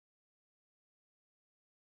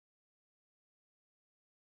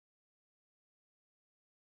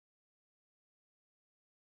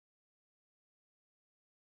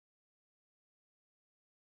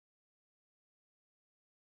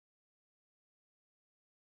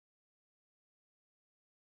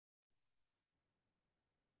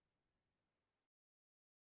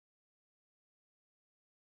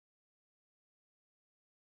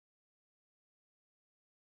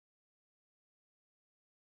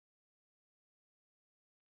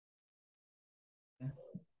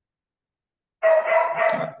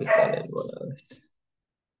¿Qué tal el volado este?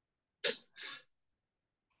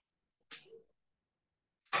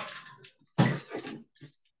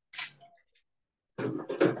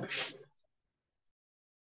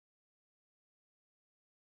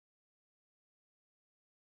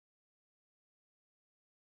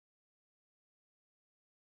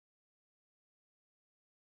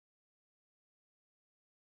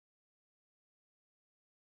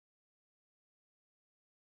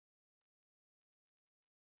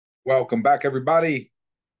 Welcome back, everybody.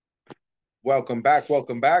 Welcome back.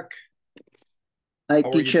 Welcome back. Hi,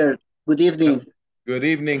 teacher. Good evening. Good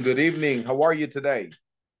evening. Good evening. How are you today?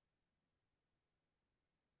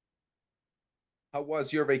 How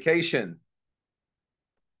was your vacation?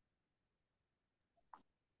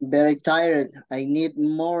 Very tired. I need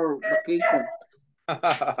more vacation.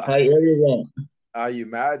 Hi, everyone. I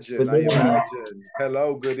imagine. Good I evening. imagine.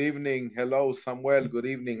 Hello. Good evening. Hello, Samuel. Good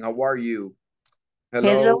evening. How are you?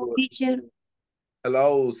 Hello, teacher.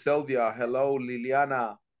 Hello, Sylvia. Hello,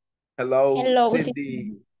 Liliana. Hello, Hello,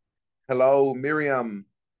 Cindy. Hello, Miriam.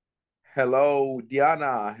 Hello,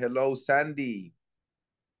 Diana. Hello, Sandy.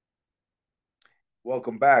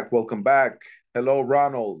 Welcome back. Welcome back. Hello,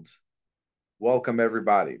 Ronald. Welcome,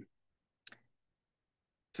 everybody.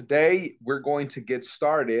 Today, we're going to get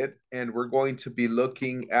started and we're going to be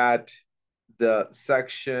looking at the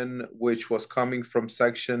section which was coming from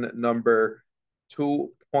section number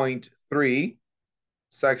 2.3,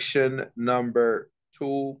 section number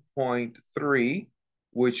 2.3,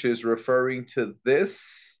 which is referring to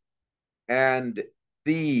this and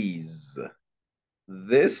these.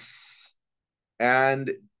 This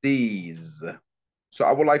and these. So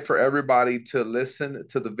I would like for everybody to listen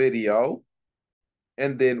to the video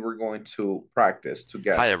and then we're going to practice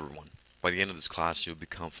together. Hi everyone. By the end of this class, you'll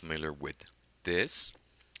become familiar with this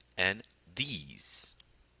and these.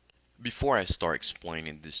 Before I start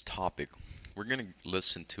explaining this topic, we're going to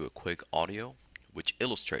listen to a quick audio which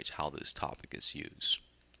illustrates how this topic is used.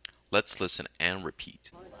 Let's listen and repeat.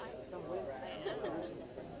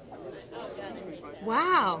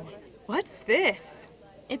 Wow, what's this?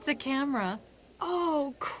 It's a camera.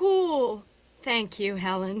 Oh, cool. Thank you,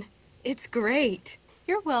 Helen. It's great.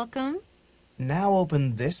 You're welcome. Now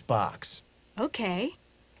open this box. Okay.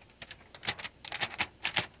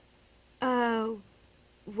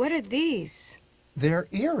 What are these? They're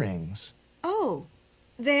earrings. Oh,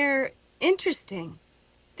 they're interesting.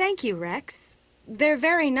 Thank you, Rex. They're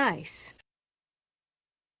very nice.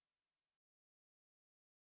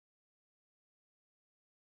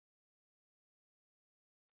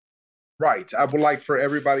 Right. I would like for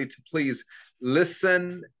everybody to please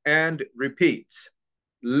listen and repeat.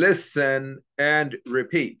 Listen and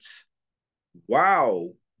repeat. Wow,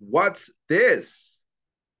 what's this?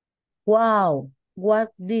 Wow,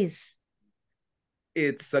 what's this?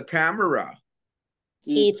 It's a camera.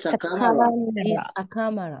 It's a camera. It's a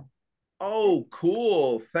camera. Oh,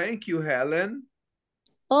 cool. Thank you, Helen.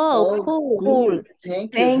 Oh, cool.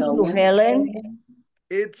 Thank Thank you, you, Helen.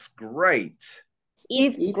 It's great.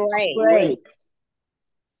 It's great.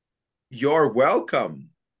 You're welcome.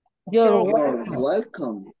 You're You're welcome.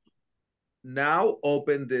 welcome. Now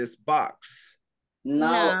open this box.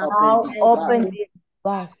 Now Now open box. this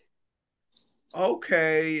box.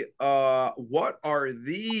 Okay, what are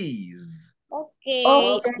these?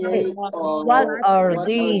 Okay. What are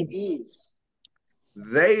these?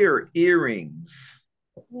 They're earrings.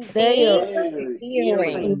 They're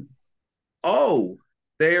earrings. Oh,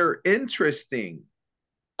 they're interesting.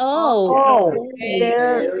 Oh,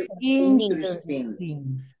 They're they're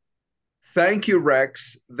interesting. Thank you,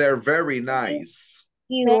 Rex. They're very nice.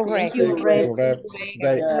 Thank you, Rex.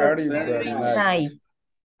 They are They're very nice. Nice.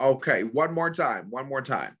 Okay, one more time. One more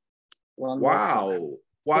time. One more time. Wow,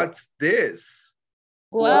 what's this?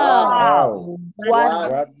 Wow.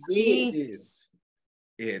 What's this?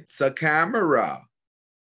 It's a camera.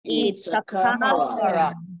 It's a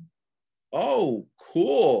camera. Oh,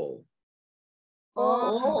 cool.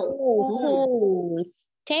 Oh,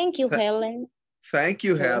 Thank you, Helen. Thank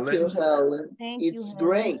you, Thank Helen. you, Helen. It's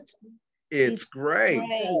great. It's great.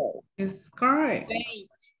 It's great.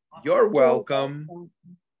 You're welcome.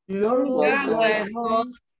 You're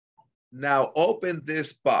welcome. Now open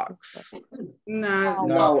this box.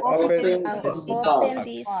 Now open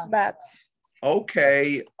this box.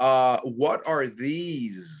 Okay, what are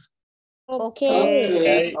these?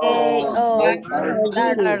 Okay. What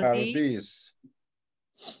Are these?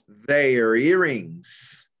 They are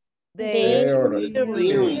earrings. They are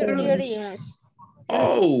earrings.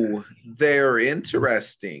 Oh, they're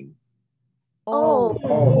interesting.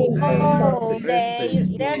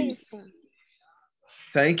 interesting.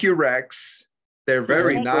 Thank you, Rex. They're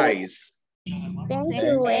very nice. Thank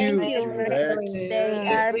you, Thank Rex. you, Rex. They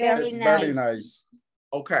are very Very nice. nice.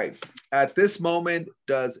 Okay, at this moment,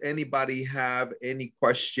 does anybody have any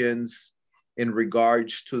questions in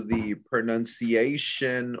regards to the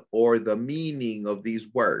pronunciation or the meaning of these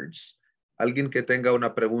words? ¿Alguien que tenga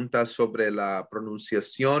una pregunta sobre la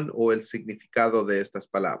pronunciación o el significado de estas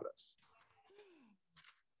palabras?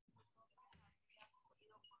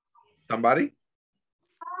 Somebody?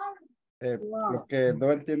 Lo que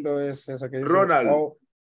no entiendo es eso que dice. Ronald.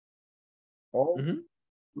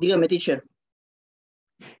 Dígame, teacher.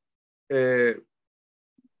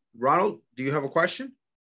 Ronald, do you have a question?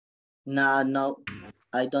 No,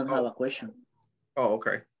 I don't have a question. Oh,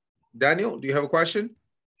 okay. Daniel, do you have a question?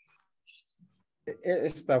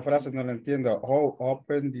 Esta frase no la entiendo. Oh,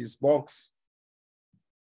 open this box.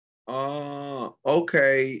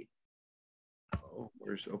 Okay. Oh,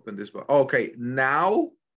 where's open this box? Okay, now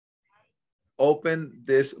open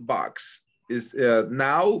this box. Is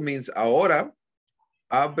now means ahora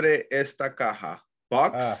abre esta caja.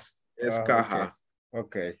 Box es caja.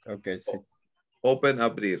 Okay, sí. Open,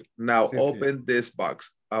 abrir. Now Sí, open this box.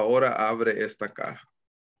 Ahora abre esta caja.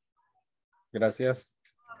 Gracias.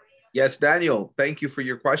 Yes, Daniel, thank you for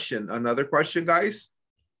your question. Another question, guys?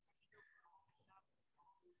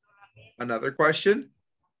 Another question?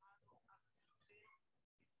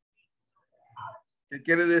 ¿Qué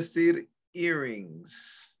quiere decir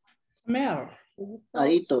earrings?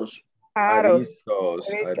 Aritos.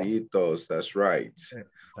 Aritos, that's right.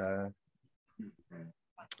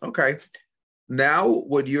 Okay. Now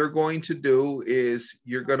what you're going to do is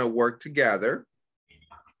you're going to work together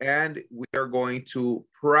and we are going to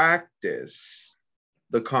practice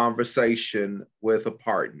the conversation with a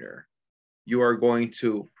partner. You are going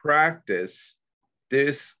to practice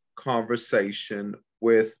this conversation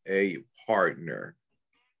with a partner.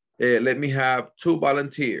 Let me have two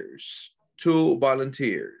volunteers. Two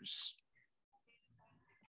volunteers.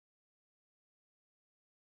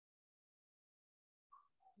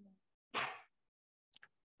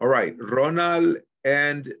 All right, Ronald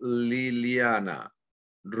and Liliana.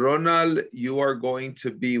 Ronald, you are going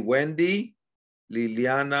to be Wendy.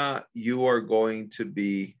 Liliana, you are going to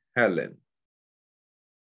be Helen.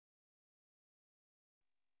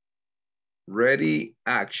 Ready,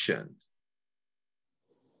 action.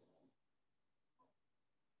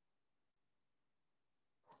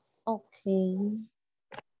 Okay.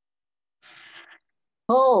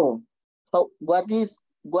 Oh, what this?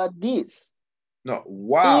 No,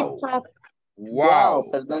 wow. Wow,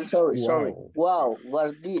 perdón, sorry. Wow,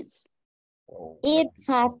 what's this? It's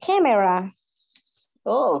a camera.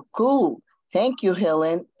 Oh, cool. Thank you,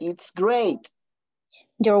 Helen. It's great.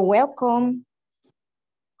 You're welcome.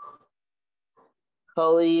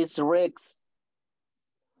 How is Rex?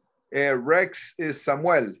 Rex is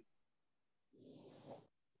Samuel.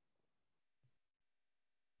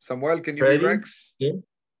 Samuel, can you be Rex? Yeah.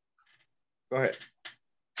 Go ahead.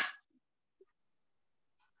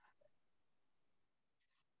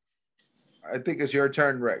 I think it's your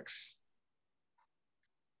turn, Rex.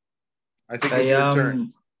 I think it's your turn.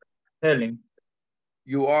 Helen.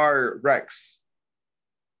 You are Rex.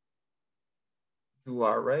 You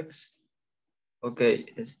are Rex. Okay,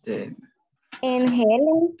 And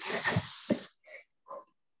Helen?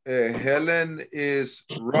 Helen is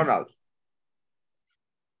Ronald.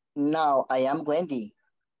 No, I am Wendy.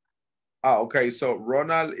 Okay, so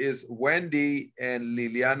Ronald is Wendy and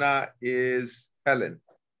Liliana is Helen.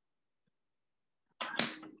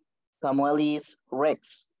 Samuel is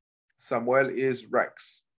Rex. Samuel is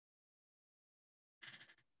Rex.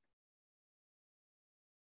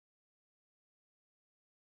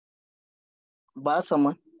 Va,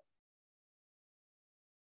 Samuel.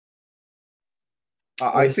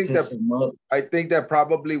 I think that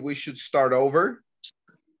probably we should start over.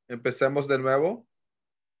 Empecemos de nuevo.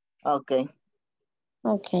 Okay.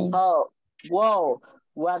 Okay. Oh, wow,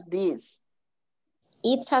 what this?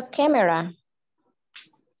 It's a camera.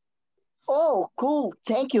 Oh, cool.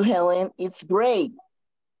 Thank you, Helen. It's great.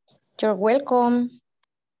 You're welcome.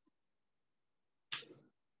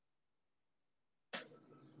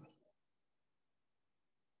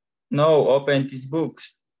 No, open these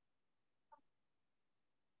books.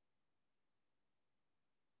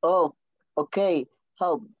 Oh, okay.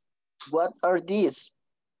 What are these?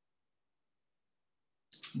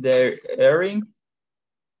 They're earrings.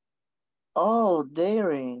 Oh,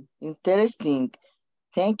 they're interesting.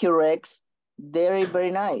 Thank you, Rex. They're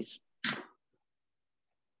very nice.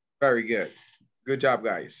 Very good. Good job,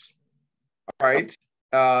 guys. All right.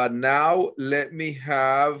 Now let me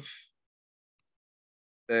have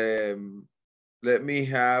Let me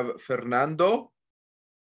have Fernando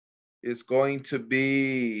is going to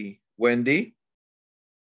be Wendy.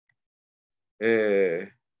 Let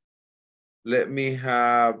me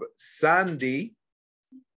have Sandy.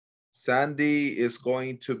 Sandy is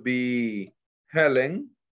going to be Helen.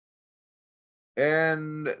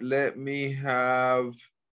 And let me have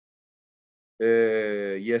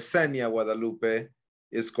Yesenia Guadalupe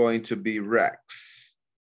is going to be Rex.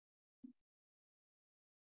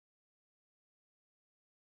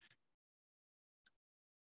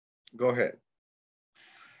 Go ahead.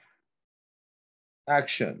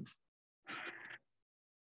 Action.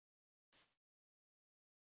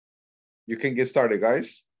 You can get started,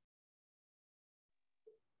 guys.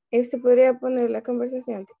 ¿Podría poner la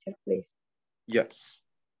conversación, teacher, please? Yes.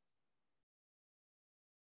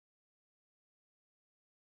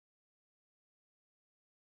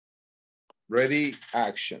 Ready,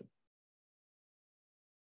 action.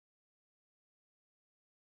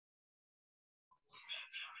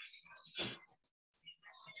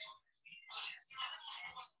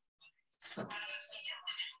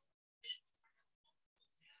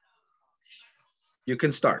 You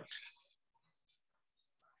can start.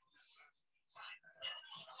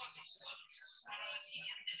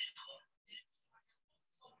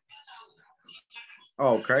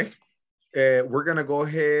 Okay. We're going to go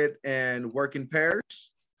ahead and work in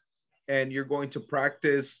pairs, and you're going to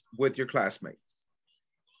practice with your classmates.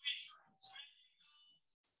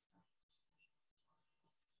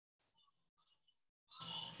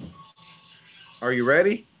 Are you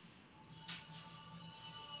ready?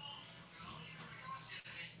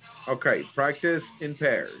 Okay, practice in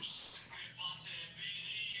pairs.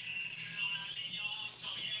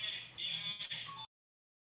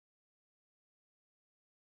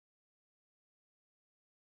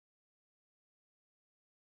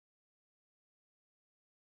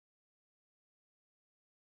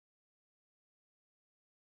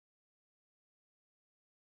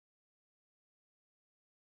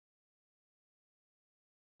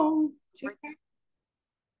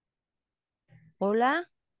 Hola.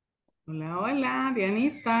 Hola, hola,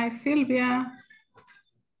 Dianita y Silvia.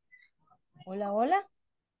 Hola, hola.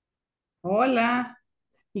 Hola.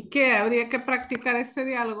 ¿Y qué? ¿Habría que practicar ese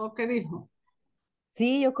diálogo que dijo?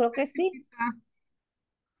 Sí, yo creo que sí.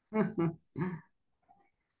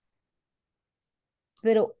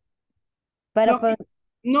 Pero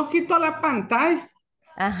No quitó la pantalla.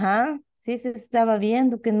 Ajá, sí se estaba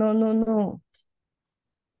viendo que no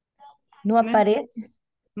aparece.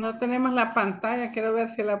 No tenemos la pantalla. Quiero ver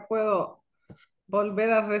si la puedo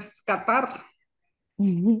volver a rescatar.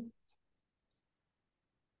 Vamos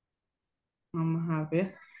a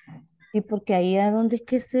ver. Sí, porque ahí a dónde es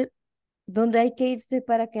que dónde hay que irse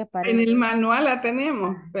para que aparezca. En el manual la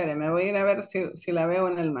tenemos. Espere, voy a ir a ver si la veo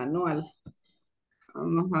en el manual.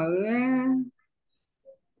 Vamos a ver.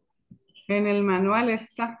 En el manual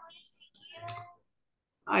está.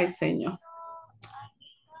 Ay, señor.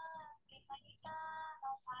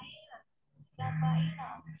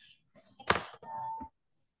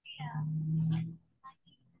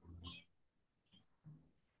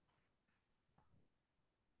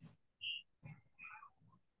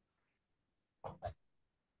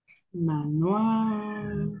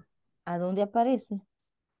 Manual. ¿A dónde aparece?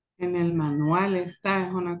 En el manual está,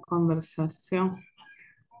 es una conversación.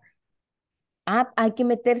 Ah, hay que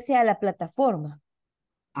meterse a la plataforma.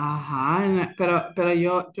 Ajá, pero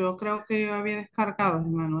yo creo que yo había descargado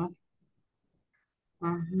el manual.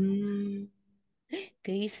 Ajá.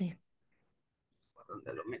 ¿Qué hice? ¿Por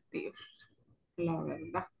dónde lo metí? La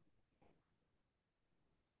verdad.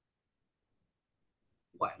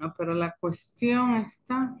 Bueno, pero la cuestión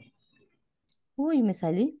está. Uy, me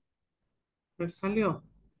salí. ¿Qué salió?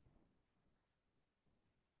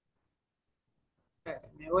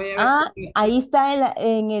 Me voy a ver Ah, si. ahí está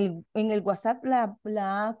en el WhatsApp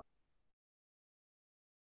la.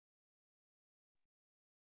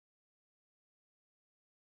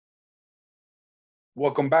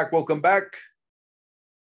 Welcome back, welcome back.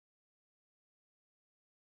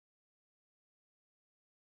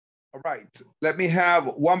 All right, let me have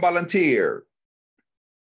one volunteer.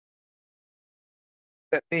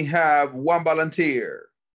 Let me have one volunteer.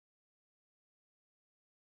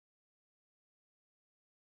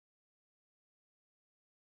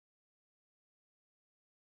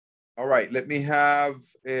 All right, let me have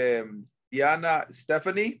Diana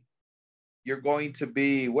Stephanie. You're going to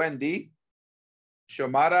be Wendy.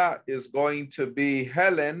 Shomara is going to be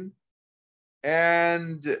Helen.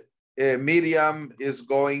 And Miriam is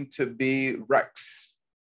going to be Rex.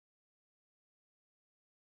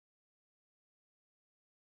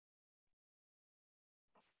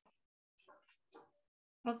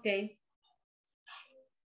 Okay.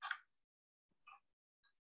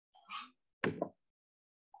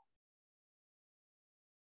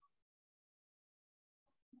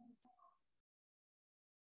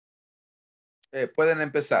 Pueden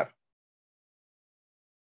empezar.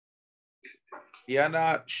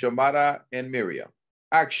 Diana, Shamara, and Miriam.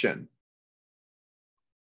 Action.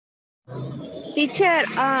 Teacher,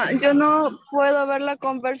 yo no puedo ver la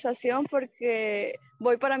conversación porque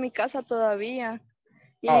voy para mi casa todavía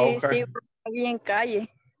y Oh, okay. sigo aquí en calle.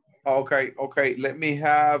 Okay, okay. Let me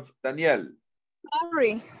have Daniel.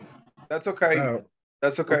 Sorry. That's okay.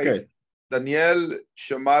 That's okay. Okay. Daniel,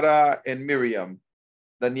 Shamara, and Miriam.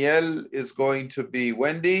 Daniel is going to be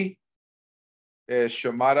Wendy.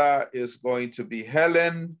 Shamara is going to be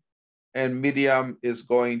Helen. And Miriam is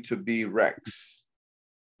going to be Rex.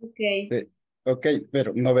 Okay. Ok,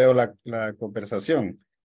 pero no veo la conversación.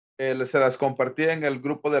 Se las compartí en el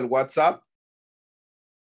grupo del WhatsApp.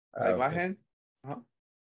 La Ok. imagen. Ajá.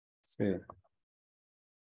 Sí.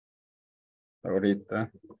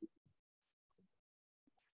 Ahorita.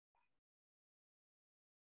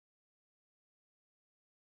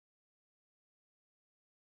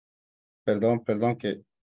 Perdón que.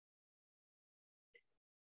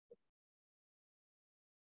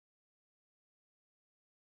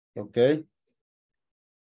 Ok.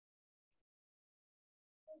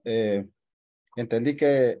 Entendí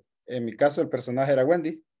que en mi caso el personaje era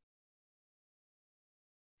Wendy.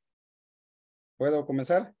 ¿Puedo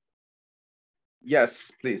comenzar?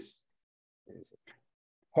 Yes, please.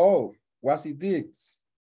 Oh, what's this?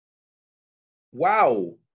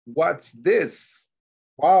 Wow, what's this?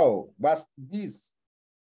 Wow, what's this?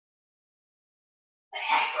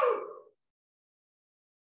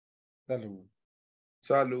 Salud.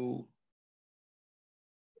 Salud.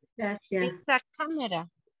 Gracias. It's a camera.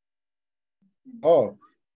 Oh,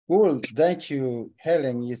 cool. Thank you,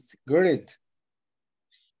 Helen. It's great.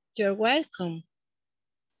 You're welcome.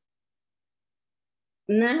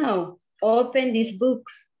 Now, open these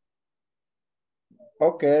books.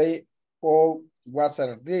 Okay. Oh, what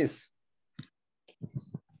are these?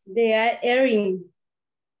 They are earrings.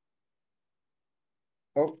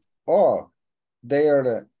 Oh, they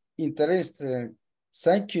are interesting.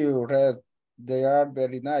 Thank you, Red. They are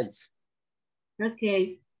very nice.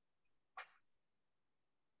 Okay.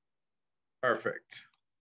 Perfect.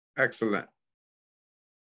 Excellent.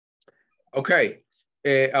 Okay.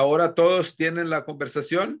 Ahora todos tienen la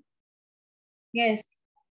conversación. Yes.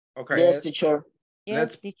 Okay. Yes, teacher.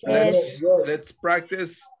 Yes, teacher. Let's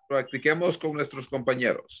practice. Practiquemos con nuestros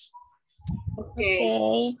compañeros.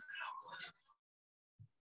 Okay.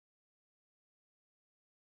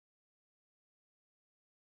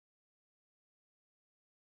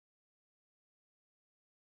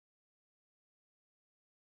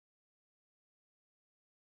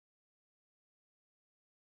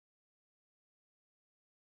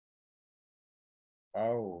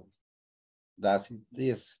 Oh, that's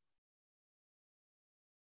this.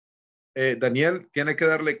 Daniel, tiene que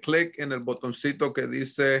darle clic en el botoncito que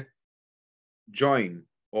dice join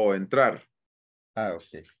o entrar. Ah,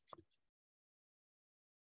 okay.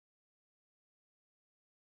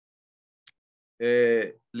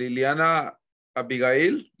 Liliana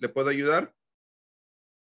Abigail, ¿le puedo ayudar?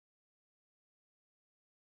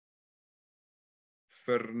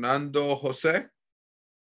 Fernando José.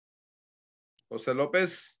 José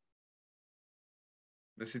López.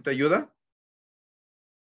 ¿Necesita ayuda?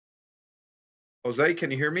 Jose, can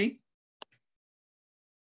you hear me?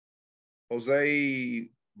 Jose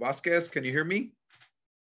Vasquez, can you hear me?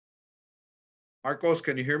 Marcos,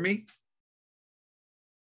 can you hear me?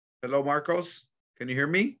 Hello, Marcos. Can you hear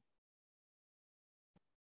me?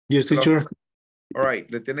 Yes, teacher. All right.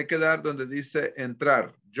 Le tiene que dar donde dice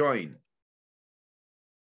entrar, join.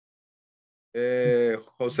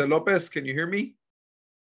 Jose Lopez, can you hear me?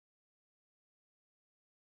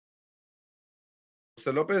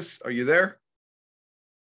 Jose Lopez, are you there?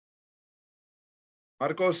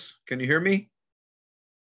 Marcos, can you hear me?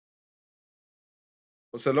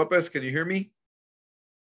 Jose Lopez, can you hear me?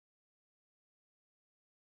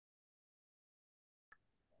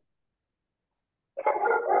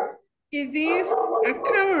 Is this a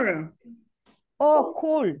camera? Oh,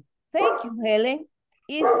 cool. Thank you, Helen.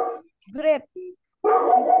 It's great.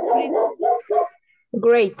 Great.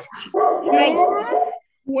 Great. Great.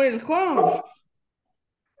 Welcome.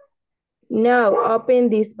 Now open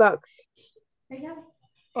this box.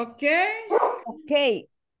 Okay. Okay.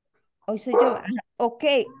 Hoy soy yo.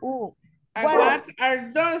 Okay. What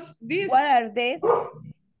are those? What are these?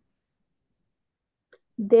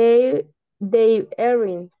 They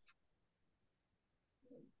earrings.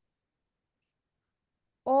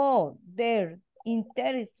 Oh, they're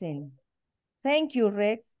interesting. Thank you,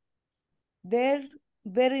 Rex. They're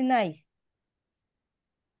very nice.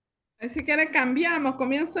 Si quiere cambiamos,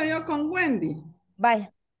 comienzo yo con Wendy.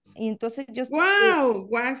 Vaya, y entonces yo... Wow,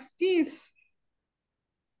 what's this?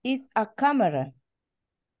 It's a camera.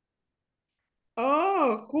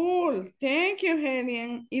 Oh, cool. Thank you,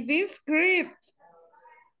 Helen. It is great.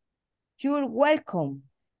 You're welcome.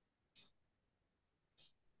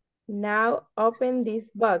 Now open this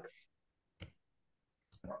box.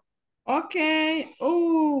 Okay.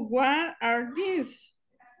 Oh, what are these?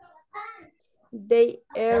 They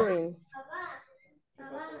earrings.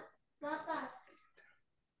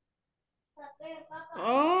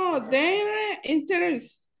 Oh, they're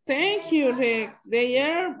interesting. Thank you, Rex. They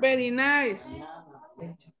are very nice.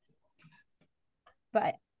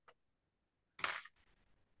 Vaya.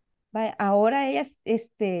 Vaya, ahora ella,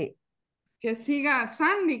 Que siga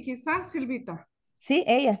Sandy, quizás, Silvita. sí,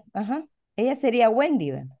 ella, ajá. Ella sería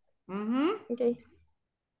Wendy, ¿verdad? Okay.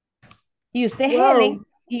 Y usted es Wow. Helen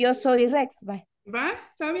y yo soy Rex, vaya. ¿Va?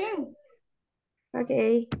 ¿Está bien?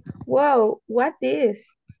 Okay. Wow, what is?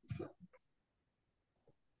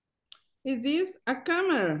 Is this a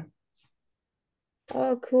camera?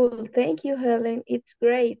 Oh, cool. Thank you, Helen. It's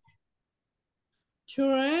great.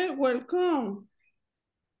 Sure, welcome.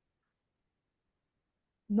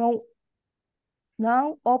 No.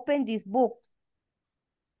 Now open this book.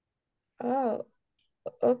 Oh,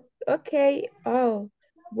 okay. Oh,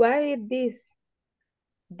 what is this?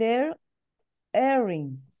 They're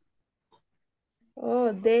earrings.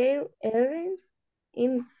 Oh, they're earrings?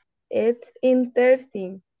 It's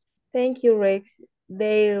interesting. Thank you, Rex.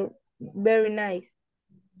 They're very nice.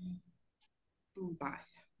 Vaya.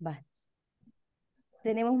 Vaya.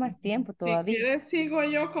 Tenemos más tiempo Si todavía. quieres, sigo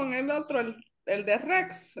yo con el otro, el de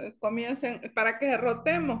Rex. Comiencen para que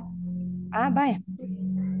rotemos. Ah, vaya.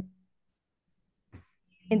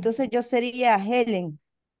 Entonces yo sería Helen.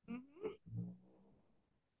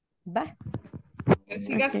 Va. Que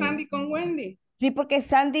siga Okay. Sandy con Wendy. Sí, porque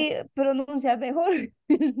Sandy pronuncia mejor.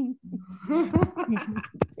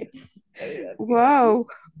 Wow,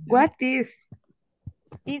 what is?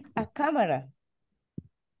 It's a camera.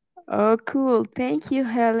 Oh, cool. Thank you,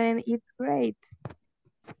 Helen. It's great.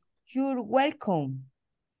 You're welcome.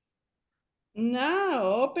 Now,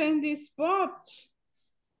 open this box.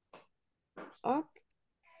 Okay.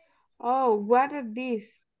 Oh, what are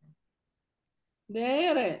these?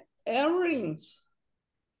 They're earrings.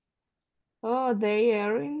 Oh, they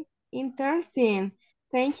are interesting.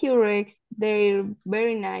 Thank you, Rex. They're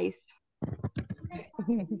very nice.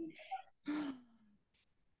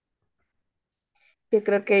 Yo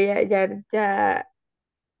creo que ya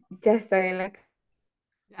está en la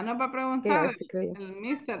Ya nos va a preguntar clase, creo yo. el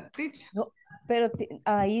Mr. Teacher. No, pero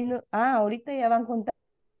ahí no. Ah, ahorita ya van a contar.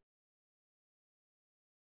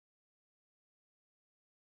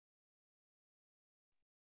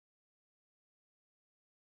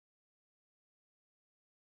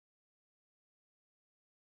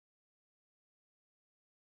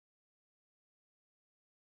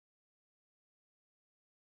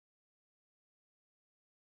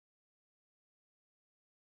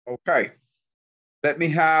 Okay. Let me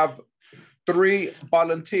have 3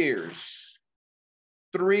 volunteers.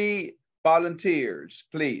 3 volunteers,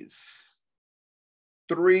 please.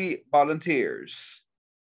 3 volunteers.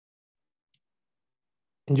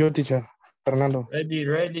 Yo, teacher. Fernando.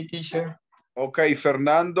 Ready, teacher. Okay,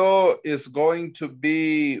 Fernando is going to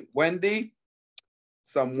be Wendy.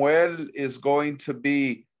 Samuel is going to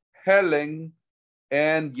be Helen.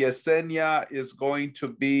 And Yesenia is going to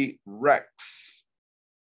be Rex.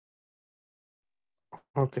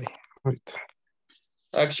 Okay. Ahorita.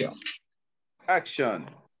 Action. Action.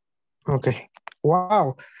 Okay.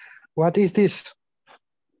 Wow. What is this?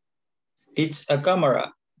 It's a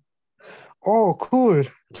camera. Oh, cool.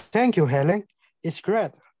 Thank you, Helen. It's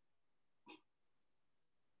great.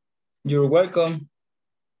 You're welcome.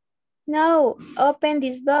 Now, open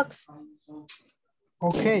this box.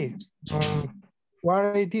 Okay.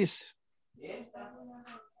 What is this?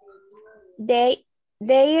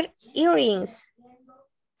 They're earrings.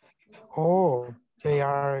 Oh, they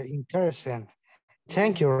are interesting.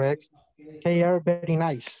 Thank you, Rex. They are very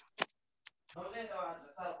nice.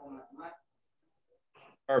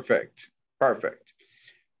 Perfect. Perfect.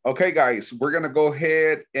 Okay, guys, we're going to go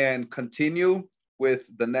ahead and continue with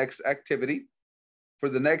the next activity. For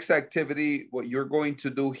the next activity, what you're going to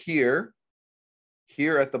do here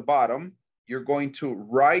at the bottom, you're going to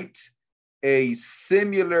write a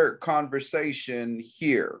similar conversation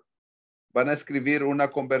here. Van a escribir una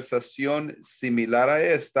conversación similar a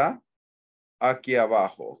esta aquí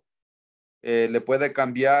abajo. Le puede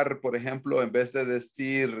cambiar, por ejemplo, en vez de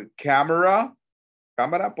decir cámara,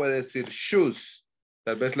 puede decir shoes.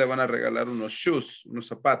 Tal vez le van a regalar unos shoes, unos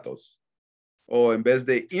zapatos. O en vez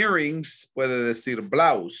de earrings, puede decir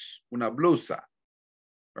blouse, una blusa.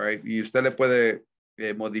 Right? Y usted le puede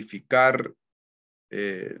modificar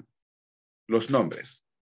los nombres.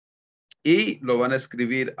 Y lo van a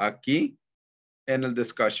escribir aquí en el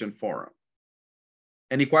discussion forum.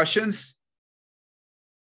 Any questions?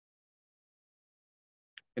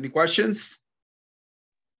 Any questions?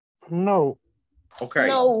 No. Okay.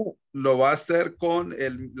 No. Lo va a hacer con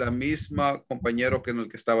la misma compañero que en el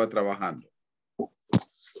que estaba trabajando.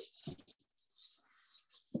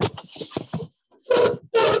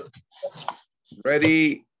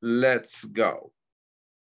 Ready? Let's go.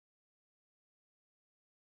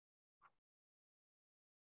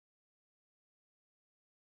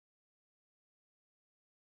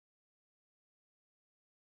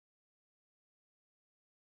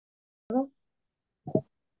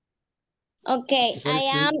 Okay,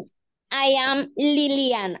 I am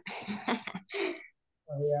Liliana.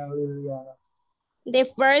 The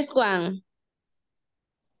first one.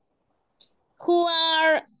 Who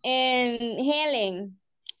are Helen?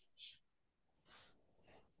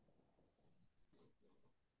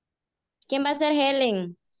 ¿Quién va a ser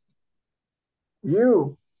Helen?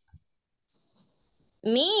 You.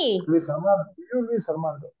 Me. Luis Armando. You, Luis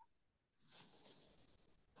Armando.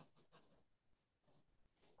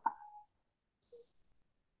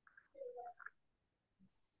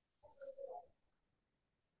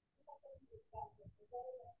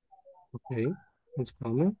 Okay, it's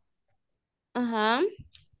coming. Uh-huh.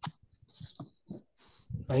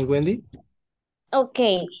 Hi, Wendy.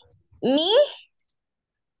 Okay. Me?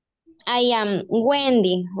 I am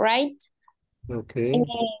Wendy, right? Okay,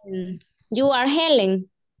 And you are Helen.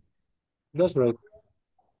 that's right.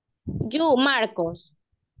 You, Marcos.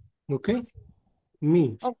 Okay,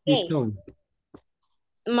 me, Okay. Stone.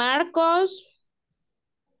 Marcos.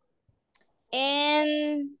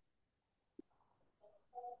 And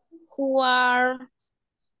who are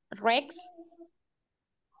Rex?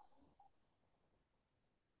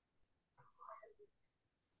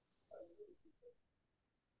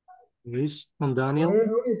 Luis and Daniel. Hey,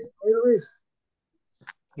 Luis. Hey, Luis.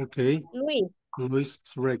 Okay, Luis. Luis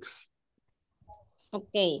Rex.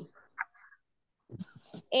 Okay.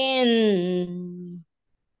 And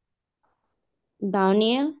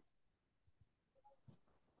Daniel.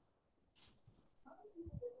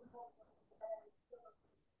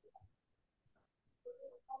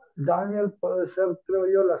 Daniel puede ser, creo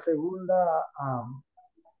yo, la segunda,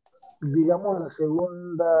 digamos, las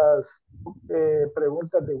segundas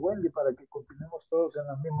preguntas de Wendy para que continuemos todos en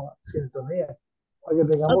la misma sintonía. Para que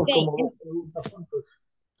tengamos Okay. como dos preguntas juntos.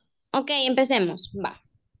 Okay, empecemos. Va.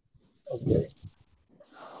 Okay.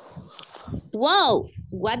 Wow,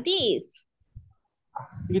 what is?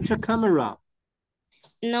 It's a camera.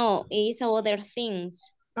 No, it's other things.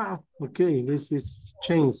 Ah, okay, this is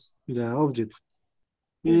change the object.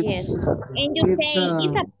 Yes. It's, And you say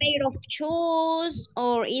it's a pair of shoes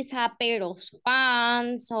or it's a pair of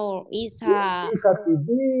pants or it's a... It's a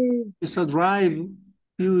TV. It's a drive.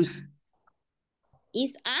 Use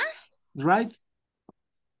It's a? drive.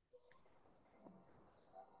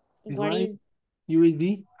 What Drive. is?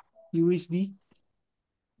 USB. USB.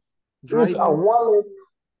 It's Drive. a wallet.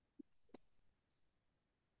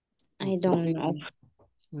 I don't know.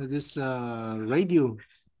 This radio.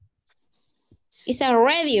 It's a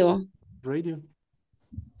radio. Radio.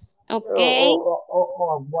 Okay. O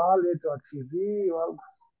a wallet o a TV o algo.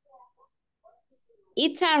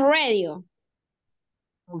 It's a radio.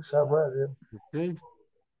 It's a radio. Okay.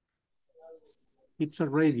 It's a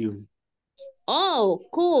radio. Oh,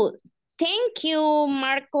 cool. Thank you,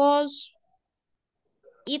 Marcos.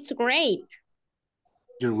 It's great.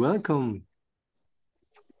 You're welcome.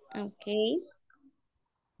 Okay.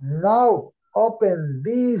 Now open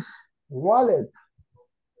this wallet.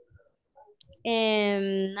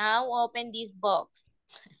 Now open this box.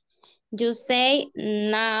 You say,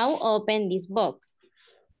 now open this box.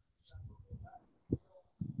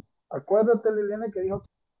 Acuérdate, Liliana, que dijo.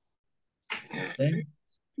 Okay.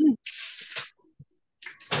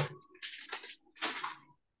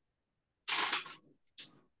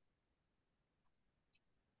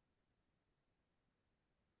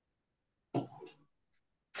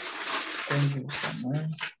 Thank you so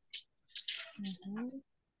much.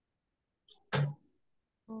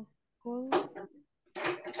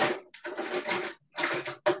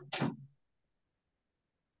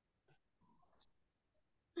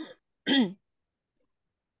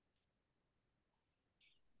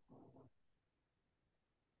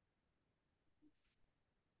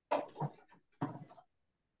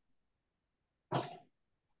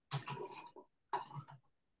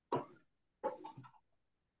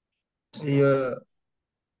 Y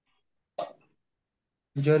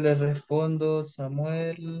yo le respondo,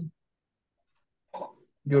 Samuel,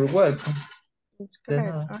 you're welcome. Es De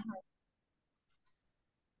correcto. nada. Ajá.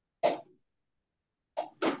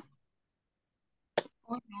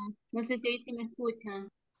 Hola, no sé si hoy sí me escuchan.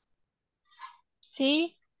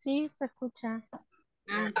 Sí, sí, se escucha.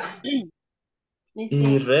 Ah,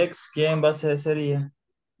 Y Rex, ¿quién va a ser sería?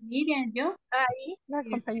 Miriam, ¿yo? Ahí, la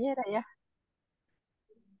compañera ya.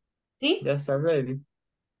 ¿Sí? Ya está ready.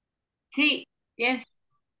 Sí, yes.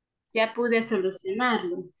 Ya pude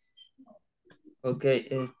solucionarlo. Ok,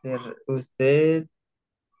 usted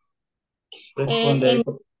responde.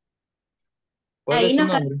 ¿Cuál es Ahí su no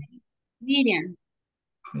nombre? Miriam.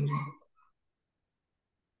 Mira.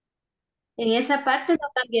 En esa parte no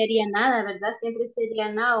cambiaría nada, ¿verdad? Siempre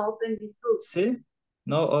sería now, open this book. Sí.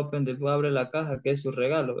 No, open, después abre la caja, que es su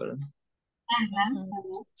regalo, ¿verdad? Ajá, Ujú.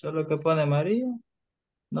 ajá. Solo que pone María.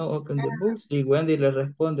 No, open the books. Y Wendy le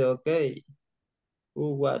responde, ok.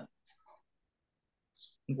 What?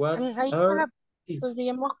 What Ahí are solo these?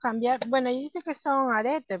 podríamos cambiar. Bueno, ahí dice que son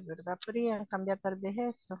aretes, ¿verdad? Podrían cambiar tal vez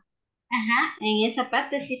eso. Ajá, en esa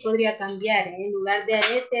parte sí podría cambiar. En lugar de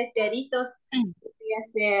aretes, de aritos, podría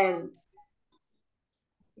ser,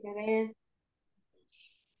 a ver,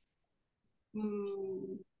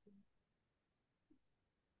 mm,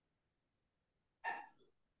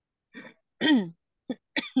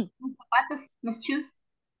 los zapatos, los shoes.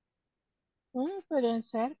 Podrían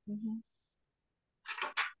ser. Ujú.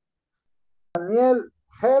 Daniel,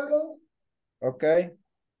 Helen, Ok.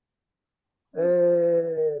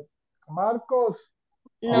 Marcos,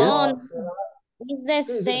 No, será, it's the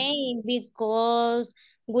sí, sí. same because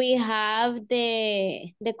we have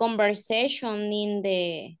the conversation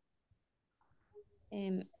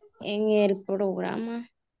en el programa.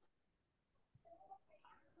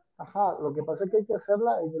 Ajá, lo que pasa es que hay que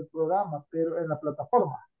hacerla en el programa, pero en la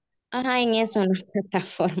plataforma. Ajá, en eso, en la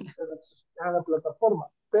plataforma. En la plataforma.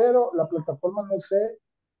 Pero la plataforma no sé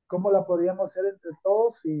cómo la podríamos hacer entre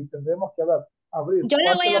todos y tendremos que abrir Yo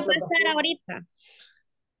la parte voy de a la pasar plataforma. ahorita.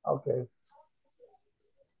 Ok,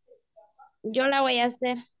 Yo la voy a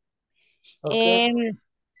hacer. ok. Em, Tienes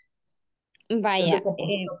que vaya.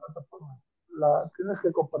 compartir la plataforma. Tienes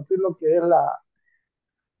que compartir lo que es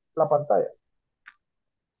la pantalla.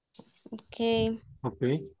 Ok, Ok.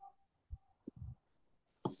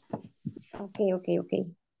 ok.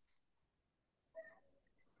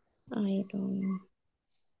 I don't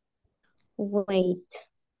wait.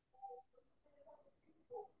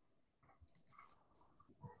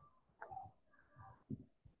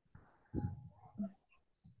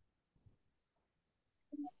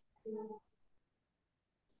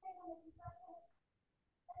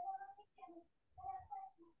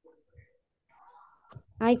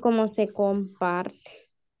 Ay, cómo se comparte.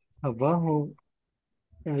 Abajo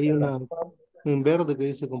hay un verde que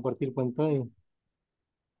dice compartir pantalla.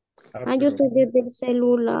 Ah, yo estoy desde el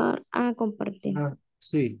celular. Ah, compartir. Ah,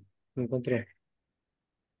 sí, lo encontré.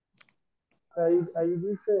 Ahí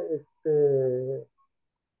dice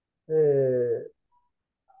eh,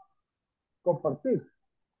 compartir.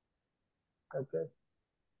 Ok.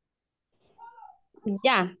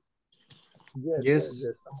 Ya. Yes.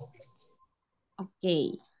 Estamos.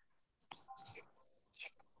 Ok.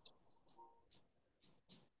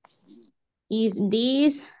 Is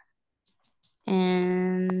this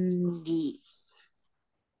and this.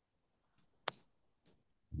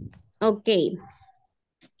 Okay.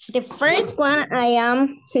 The first one I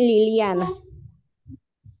am Liliana.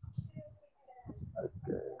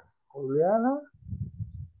 Okay. Juliana.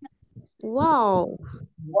 Wow.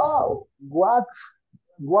 Wow. What?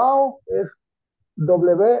 Wow es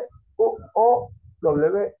W-O-O-W.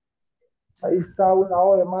 Ahí está una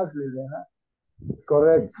O de más, Liliana.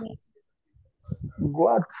 Correcto.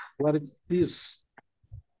 What? What is this?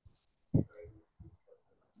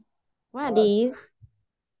 What is?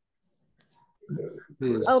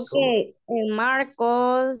 This. Okay.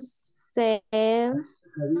 Marcos said.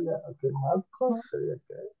 Okay, Marcos sería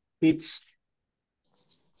que.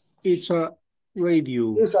 It's a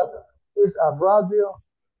radio. It's a radio.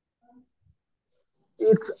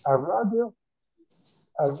 It's a radio.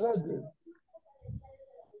 A radio.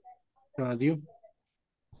 Radio.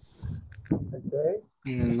 Okay.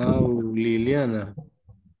 And now Liliana.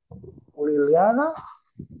 Liliana.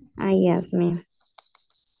 Ah, yes, ma'am.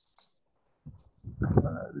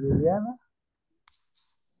 Liliana.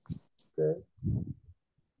 Okay.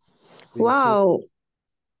 Wow.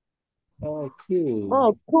 Oh, cool.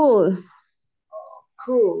 Oh, cool.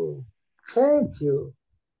 Cool. Thank you.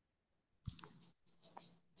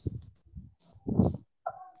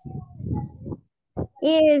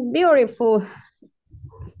 It's beautiful.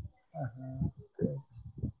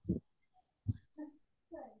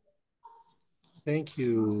 Thank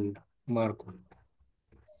you, Marco.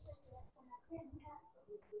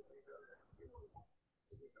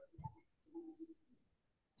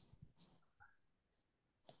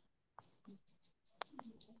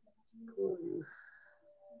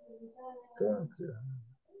 Thank you.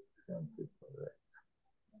 Thank you for that.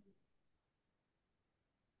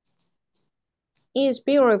 It's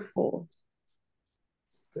beautiful.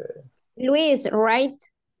 Okay. Luis, right?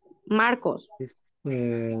 Marcos.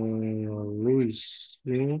 Luis,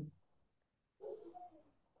 sí.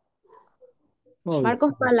 Oh,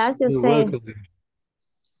 Marcos yes. Palacios You're said, welcome.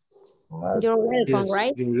 you're welcome, Yes,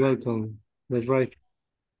 right? you're welcome. That's right.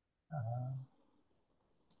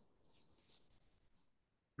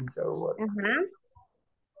 You're welcome. Uh-huh.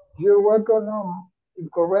 You're welcome. No,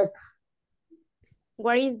 incorrect.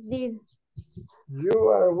 What is this? You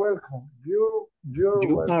are welcome. You're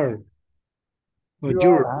You welcome. are. O You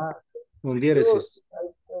you're. are. Con You're, diéresis.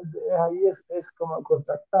 ahí es como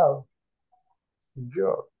contractado.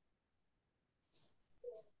 Yo.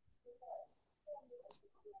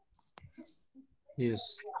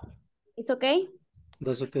 Yes. It's okay?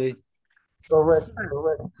 That's okay. Correct.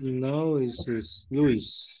 Correct. No, it's Luis.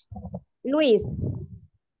 Luis. Luis.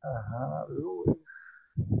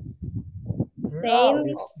 Same.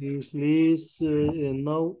 Please,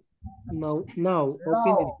 now,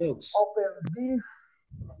 open the box. Open this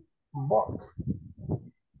box.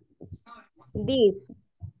 This.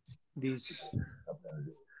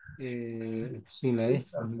 Sin la E,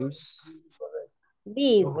 Luis.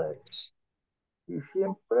 This. Correct. Y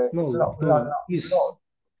siempre. No, is. No.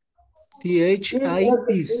 THISS.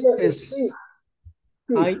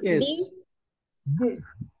 IS. This.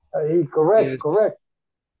 Ahí, correct, Yes. correct.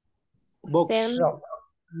 Box.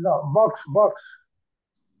 No, box.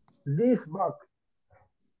 This box.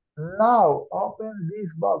 Now, open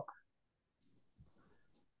this box.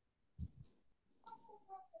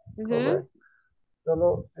 Correcto.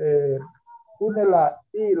 Solo une la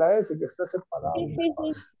I y la S que está separada. Sí.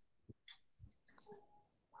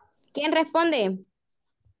 ¿Quién responde?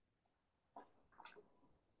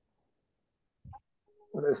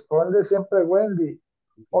 Responde siempre Wendy.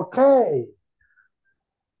 Ok.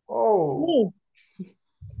 Oh. Sí.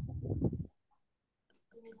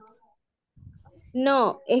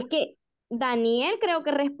 No, es que Daniel creo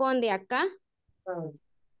que responde acá.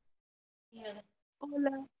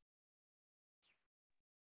 Hola.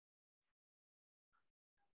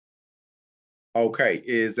 Okay,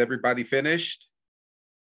 is everybody finished?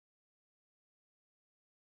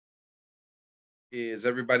 Is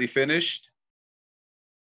everybody finished?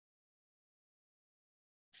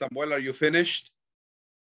 Samuel, are you finished?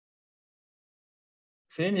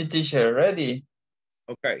 Finish, teacher, ready.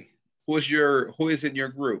 Okay, who is in your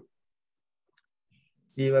group?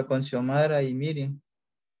 Iba con Xiomara y Miriam.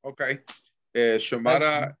 Okay,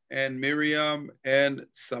 Xiomara and Miriam and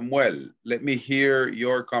Samuel, let me hear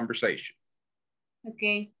your conversation.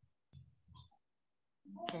 Okay.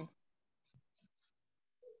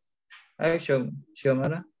 Action,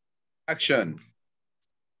 Xiomara. Action.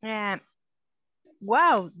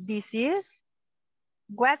 Wow,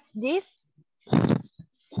 what's this?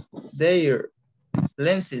 Their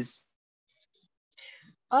lenses.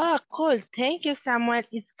 Oh, cool. Thank you, Samuel.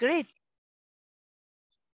 It's great.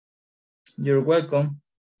 You're welcome.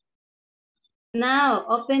 Now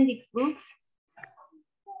open these books.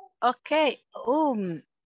 Okay.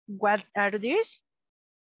 What are these?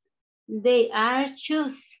 They are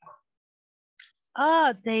shoes.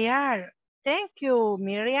 Oh, they are. Thank you,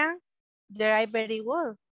 Miriam. They are very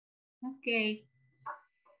good. Okay.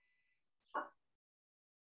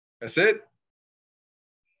 That's it?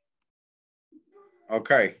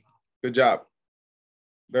 Okay, good job.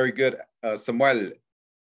 Very good, Samuel,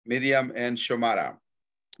 Miriam, and Xiomara.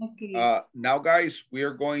 Okay. Now, guys, we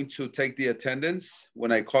are going to take the attendance.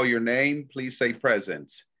 When I call your name, please say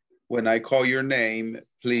present. When I call your name,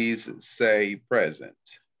 please say present.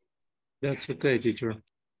 That's okay, teacher.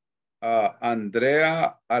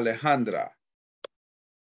 Andrea Alejandra.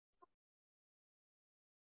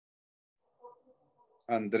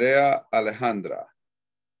 Andrea Alejandra.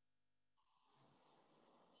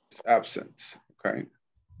 Is absent, okay.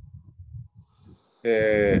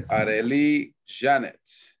 Areli Janet.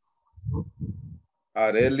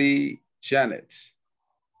 Areli Janet.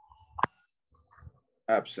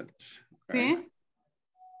 Absent. Okay. Sí.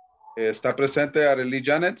 ¿Está presente Areli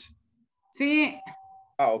Janet? Sí.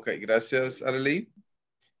 Ok, gracias Areli.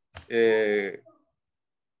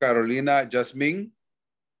 Carolina Jasmine.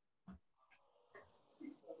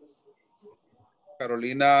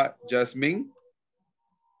 Carolina Jasmine.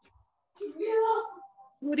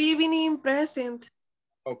 Good evening, present.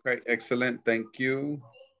 Okay, excellent. Thank you.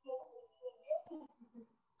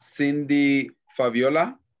 Cindy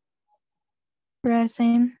Fabiola.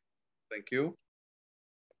 Present. Thank you.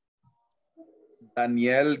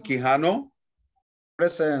 Daniel Quijano.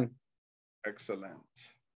 Present. Excellent.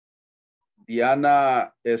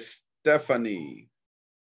 Diana Stephanie.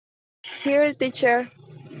 Here, teacher.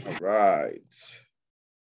 All right.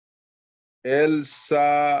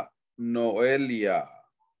 Elsa Noelia.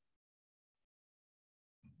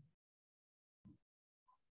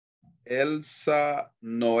 Elsa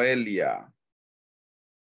Noelia.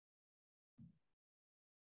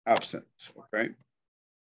 Absent, okay.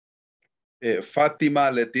 Fatima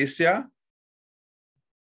Leticia.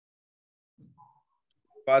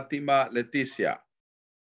 Fatima Leticia.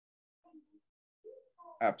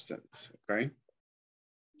 Absent, okay.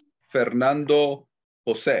 Fernando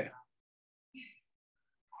José.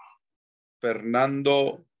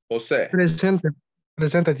 Fernando José. Presente.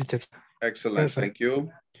 Presente, teacher. Excellent, Present. thank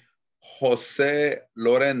you. José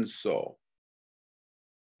Lorenzo.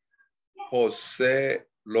 José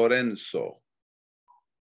Lorenzo.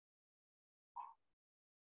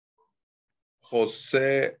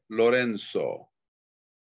 José Lorenzo.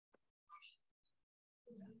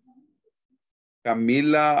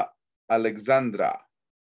 Camila Alexandra.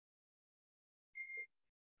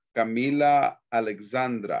 Camila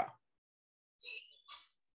Alexandra.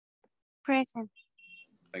 Present.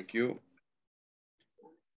 Thank you.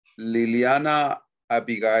 Liliana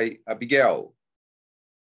Abigail.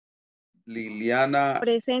 Liliana.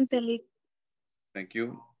 Presente. Thank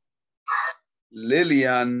you.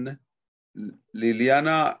 Liliana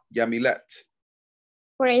Yamilet.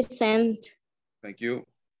 Present. Thank you.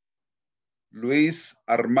 Luis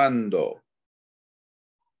Armando.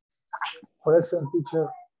 Present, teacher.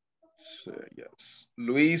 So, yes.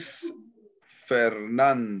 Luis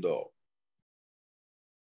Fernando.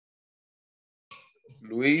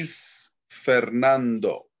 Luis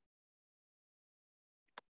Fernando.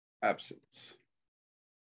 Absent.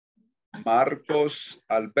 Marcos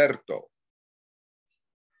Alberto.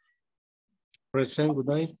 Present, good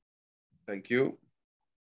night. Thank you.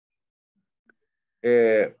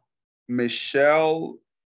 Michelle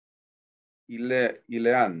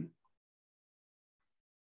Ileán.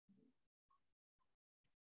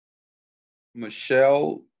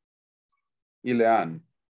 Michelle Ileán.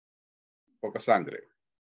 Poca sangre.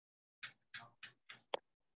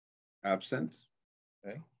 Absent.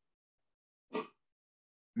 Okay.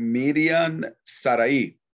 Miriam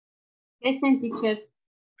Sarai. Present, teacher.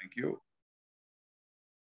 Thank you.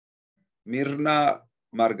 Mirna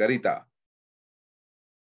Margarita.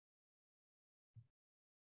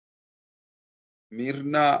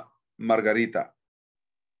 Mirna Margarita.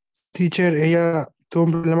 Teacher, ella tuvo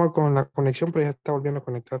un problema con la conexión, pero ya está volviendo a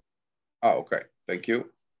conectar. Ah, okay. Thank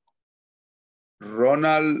you.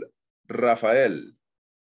 Ronald Rafael.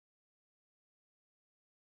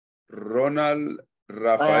 Ronald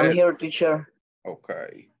Rafael. I am here, teacher.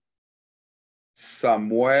 Okay.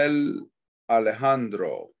 Samuel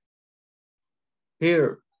Alejandro.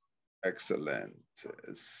 Here. Excellent.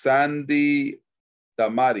 Sandy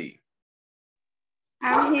Damari.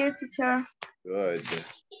 I'm here, teacher. Good.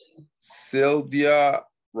 Sylvia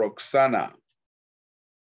Roxana.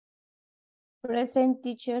 Present,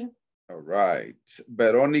 teacher. All right.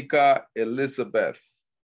 Veronica Elizabeth.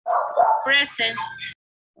 Present.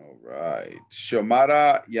 All right.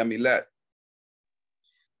 Shomara Yamilet.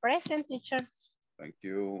 Present, teacher. Thank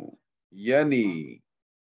you. Yenny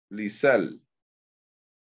Lisel.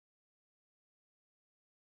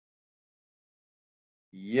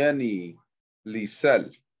 Yenny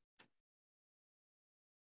Lisel.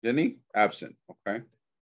 Jenny, absent. Okay.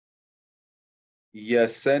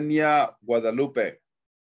 Yesenia Guadalupe.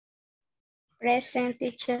 Present,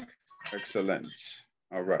 teacher. Excellent.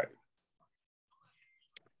 All right.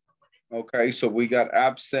 Okay, so we got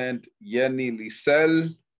absent Yenny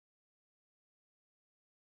Lisel,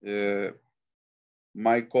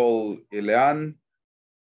 Michael Ileán,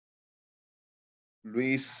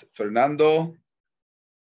 Luis Fernando,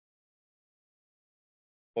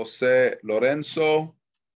 José Lorenzo,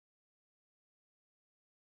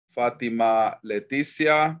 Fátima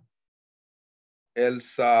Leticia,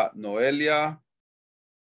 Elsa Noelia,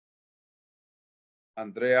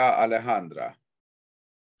 Andrea Alejandra.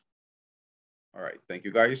 All right, thank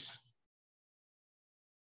you guys.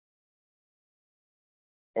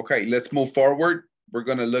 Okay, let's move forward. We're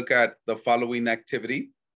gonna look at the following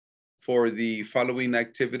activity. For the following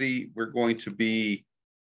activity, we're going to be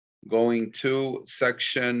Going to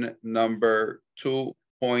section number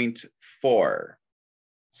 2.4.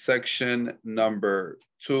 Section number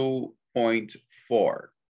 2.4.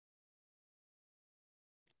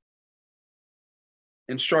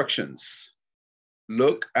 Instructions.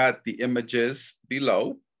 Look at the images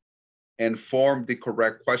below and form the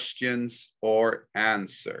correct questions or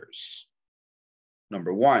answers.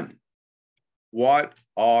 Number 1. What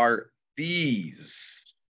are these?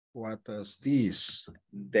 What is this?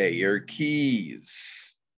 They are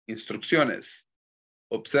keys. Instrucciones.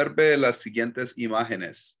 Observe las siguientes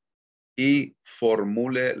imágenes y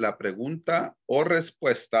formule la pregunta o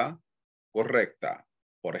respuesta correcta.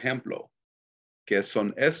 Por ejemplo, ¿qué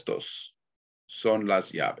son estos? Son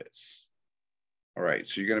las llaves. All right,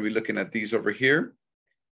 so you're going to be looking at these over here,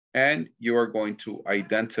 and you are going to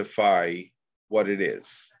identify what it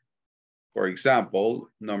is. For example,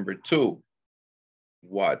 number 2.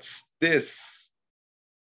 What's this?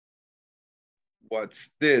 What's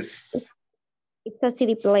this? It's a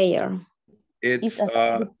CD player. It's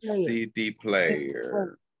a CD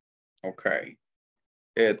player. Okay.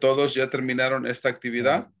 ¿Todos ya terminaron esta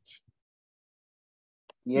actividad?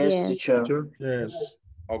 Yes, teacher. Yes.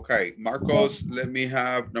 Okay, Marcos, let me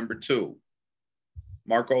have number 2.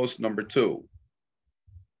 Marcos, number 2.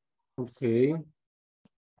 Okay.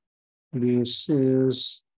 This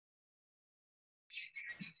is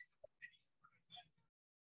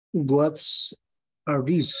what are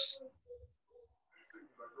these?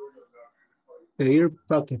 Air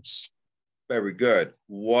pockets. Very good.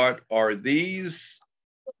 What are these?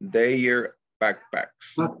 They're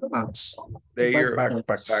backpacks. Backpacks. They're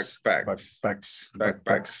Backpacks. backpacks.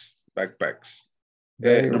 Backpacks. Backpacks.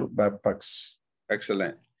 They're backpacks.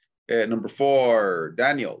 Excellent. Number 4,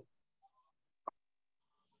 Daniel.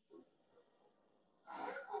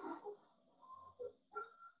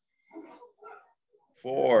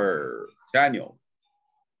 For Daniel.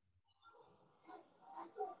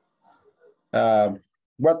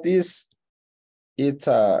 What is it's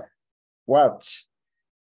a watch?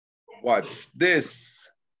 What's this?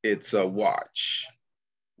 It's a watch.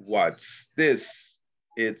 What's this?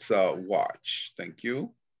 It's a watch. Thank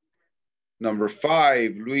you. Number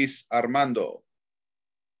 5, Luis Armando.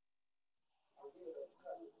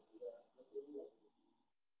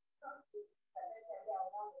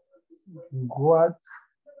 What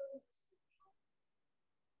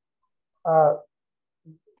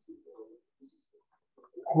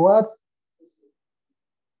what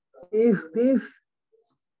is this?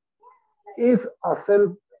 Is a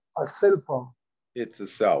cell phone. It's a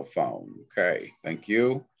cell phone. Okay, thank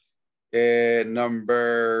you.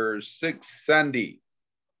 Number 6, Sandy.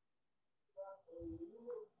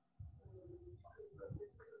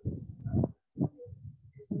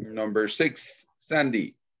 Number 6,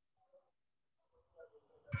 Sandy.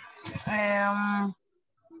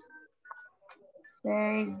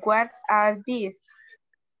 Say, what are these?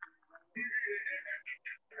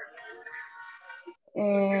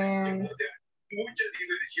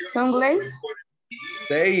 Sunglasses?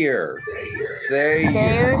 They're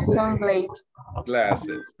sunglasses.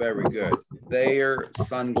 Glasses. Very good. They're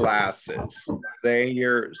sunglasses.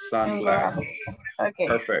 They're sunglasses. Okay.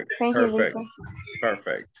 Perfect. Thank Perfect. you,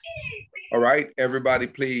 Perfect. All right, everybody,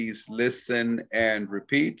 please listen and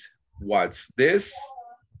repeat. What's this?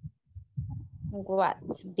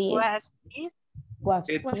 What's this?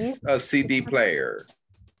 It's a CD player.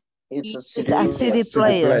 It's a It's CD, a CD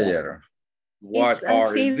player. What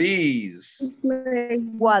are these?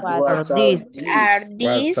 What are these? They're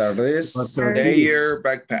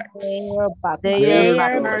backpacks. They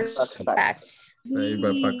are backpacks.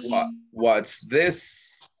 What's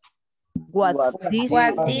this? What's this?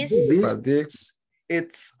 What this?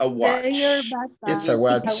 It's a watch. It's a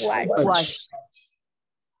watch. Watch.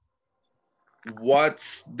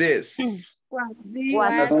 What's this?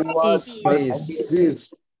 What's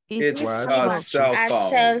This. It's It's a cell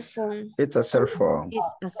phone. It's a cell phone.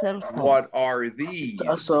 It's a cell phone. What are these?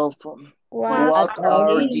 a cell phone. What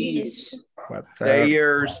are these?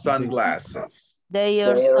 They're sunglasses. They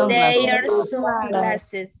are sunglasses.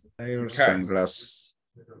 Sunglasses. They're Okay. sunglasses.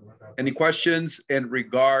 Any questions in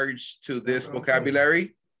regards to this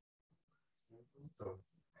vocabulary?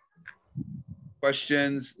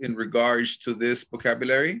 Questions in regards to this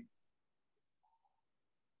vocabulary?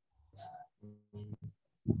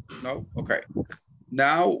 No? Okay.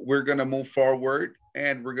 Now we're going to move forward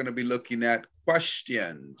and we're going to be looking at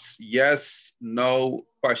questions. Yes, no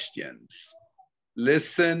questions.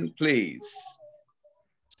 Listen, please.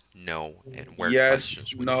 No and where yes,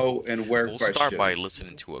 questions. Yes, no, and where we'll questions. start by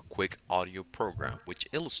listening to a quick audio program which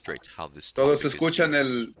illustrates how this ¿Todos topic escuchan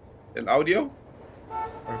el audio?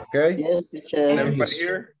 Okay. Yes, teacher. Everybody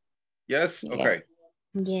here? Yes? Yeah. Okay.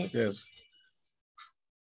 Yes. Yes.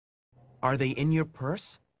 Are they in your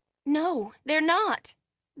purse? No, they're not.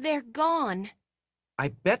 They're gone. I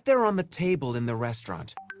bet they're on the table in the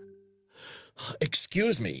restaurant.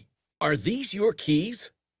 Excuse me, are these your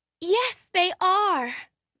keys? Yes, they are.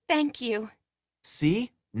 Thank you.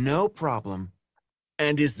 See? No problem.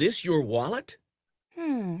 And is this your wallet?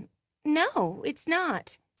 No, it's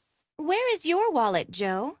not. Where is your wallet,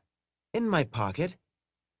 Joe? In my pocket.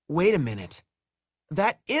 Wait a minute.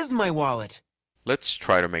 That is my wallet. Let's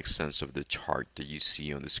try to make sense of the chart that you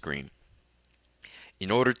see on the screen. In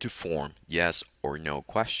order to form yes or no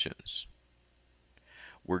questions,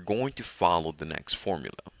 we're going to follow the next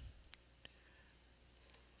formula.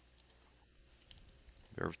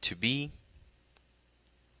 Verb to be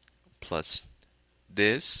plus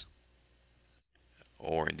this,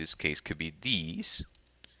 or in this case could be these,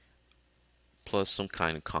 plus some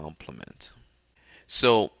kind of complement.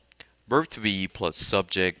 So verb to be plus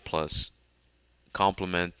subject plus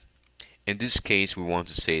complement. In this case, we want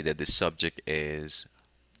to say that the subject is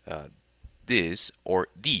this or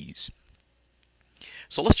these.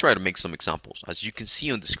 So let's try to make some examples. As you can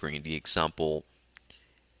see on the screen, the example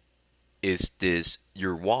is this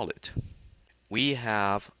your wallet. We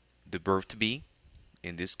have the verb to be,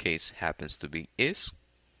 in this case happens to be is,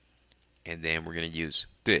 and then we're going to use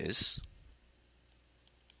this.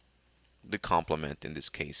 The complement in this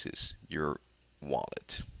case is your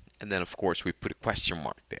wallet. And then of course we put a question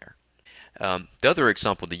mark there. The other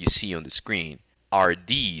example that you see on the screen, are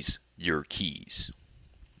these your keys?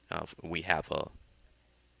 We have a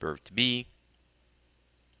verb to be,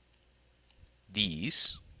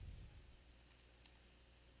 these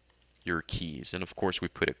your keys, and of course we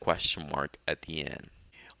put a question mark at the end.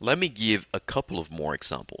 Let me give a couple of more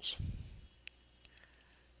examples.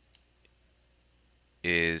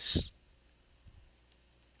 Is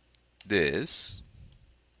this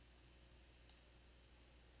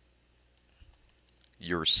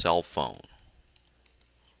your cell phone?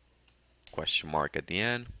 Question mark at the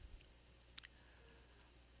end.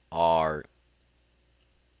 Are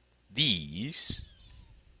these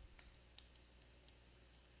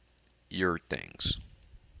your things?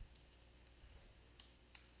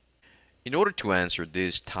 In order to answer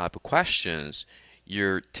this type of questions,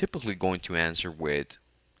 you're typically going to answer with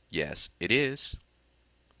yes, it is,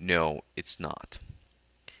 no, it's not.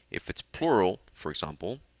 If it's plural, for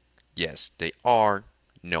example, yes, they are,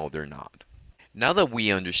 no, they're not. Now that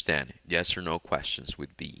we understand yes or no questions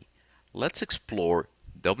with be, let's explore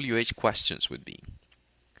WH questions with be.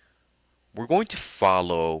 We're going to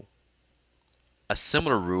follow a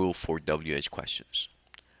similar rule for WH questions.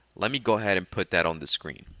 Let me go ahead and put that on the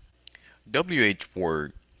screen. WH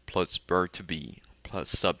word plus verb to be plus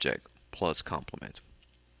subject plus complement.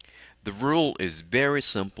 The rule is very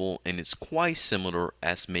simple and it's quite similar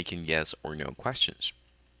as making yes or no questions.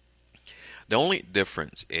 The only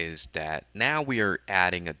difference is that now we are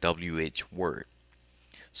adding a WH word.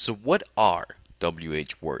 So what are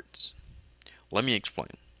WH words? Let me explain.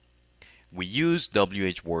 We use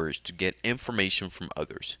WH words to get information from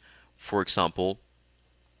others. For example,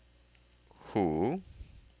 who,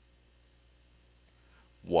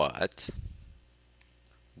 what,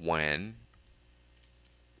 when,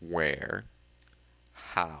 where,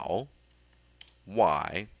 how,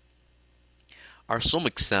 why are some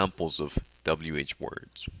examples of WH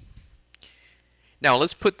words. Now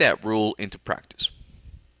let's put that rule into practice.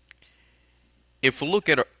 If we look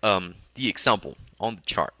at the example on the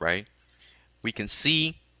chart, right, we can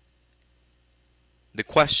see the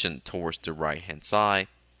question towards the right hand side.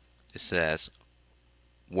 It says,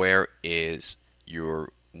 where is your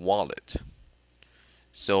wallet?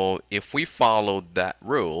 So if we follow that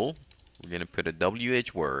rule, we're going to put a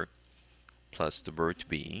WH word plus the verb to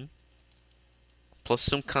be plus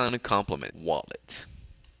some kind of complement, wallet.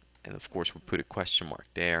 And of course we put a question mark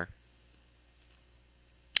there.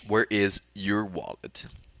 Where is your wallet?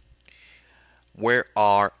 Where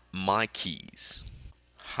are my keys?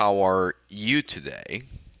 How are you today?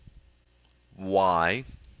 Why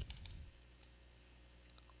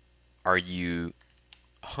are you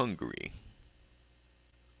hungry?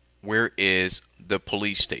 Where is the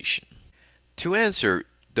police station? To answer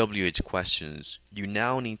WH questions, you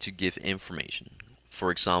now need to give information. For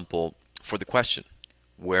example, for the question,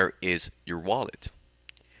 where is your wallet?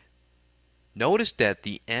 Notice that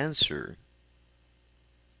the answer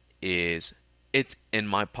is, it's in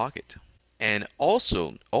my pocket. And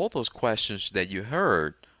also, all those questions that you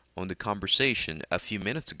heard on the conversation a few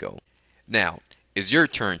minutes ago. Now, it's your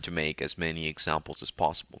turn to make as many examples as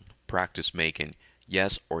possible. Practice making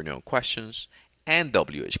yes or no questions and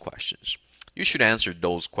WH questions. You should answer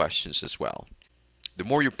those questions as well. The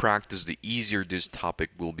more you practice, the easier this topic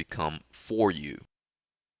will become for you.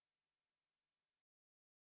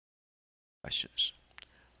 Questions.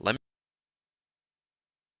 Let me.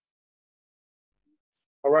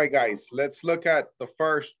 All right, guys, let's look at the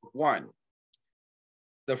first one.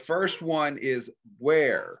 The first one is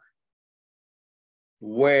where.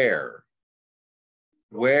 Where.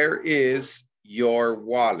 Where is your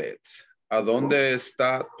wallet? ¿A dónde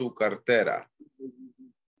está tu cartera?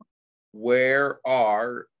 Where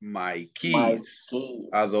are my keys?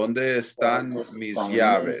 ¿A dónde están mis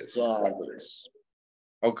llaves?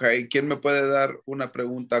 Ok, ¿quién me puede dar una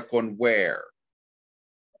pregunta con where?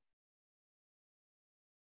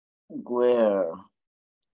 Where?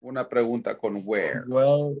 Una pregunta con where.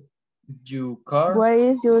 Well, your car. Where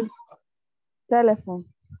is your telephone?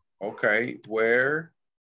 Okay, where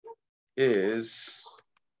is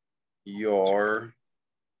your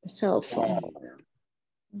cell phone?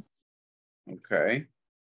 Okay.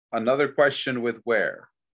 Another question with where.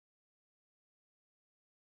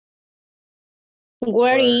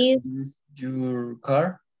 Where is your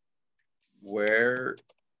car? Where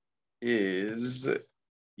is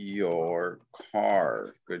your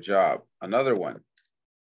car? Good job. Another one.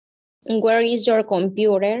 Where is your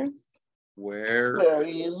computer? Where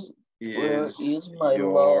is my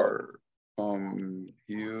your computer?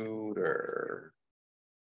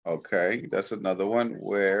 Okay, that's another one.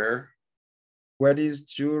 Where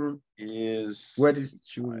is your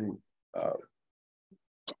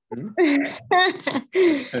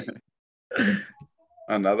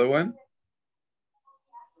another one?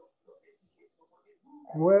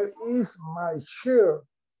 Where is my shirt?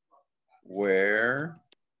 Where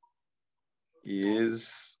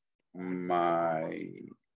is my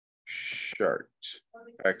shirt?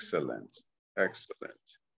 Excellent.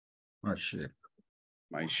 Excellent. My shirt.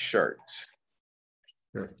 My shirt.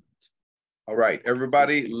 All right,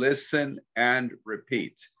 everybody listen and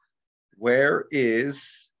repeat. Where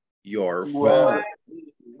is your phone?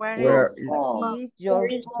 Where is your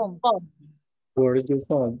phone? Where is your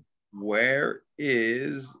phone? Where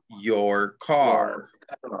is your car?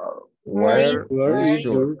 Where is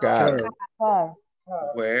your car?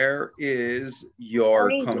 Where is your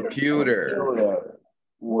computer?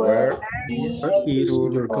 Where is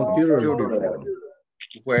your computer?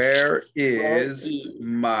 Where is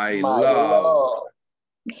my love?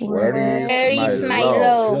 Where is my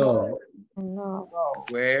love?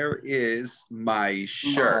 Where is my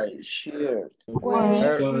shirt? Where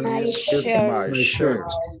is my shirt?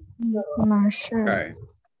 My shirt. Okay.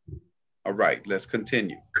 All right, let's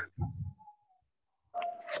continue.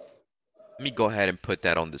 Let me go ahead and put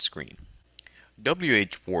that on the screen.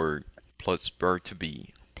 WH word plus verb to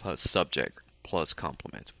be plus subject plus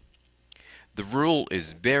complement. The rule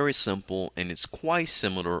is very simple and it's quite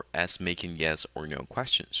similar as making yes or no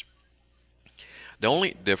questions. The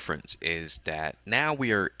only difference is that now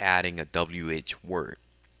we are adding a WH word.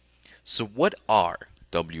 So what are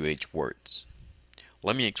WH words?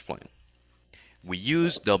 Let me explain. We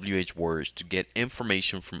use WH words to get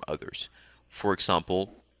information from others. For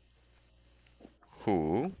example,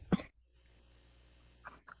 who,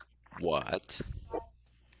 what,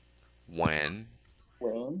 when,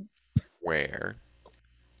 where,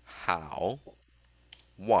 how,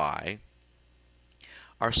 why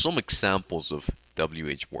are some examples of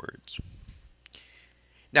WH words.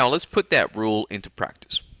 Now let's put that rule into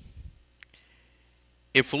practice.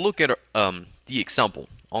 If we look at the example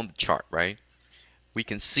on the chart, right, we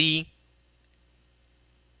can see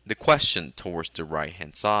the question towards the right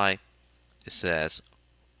hand side. It says,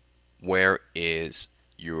 where is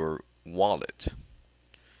your wallet?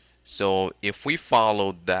 So if we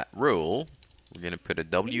follow that rule, we're going to put a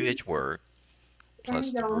WH word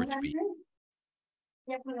plus the verb to be.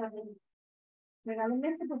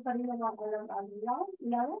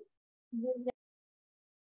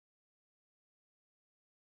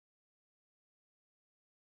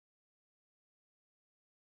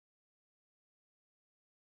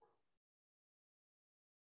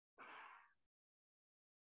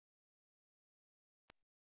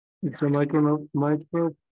 It's a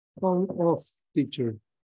microphone off, teacher.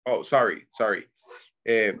 Oh, sorry.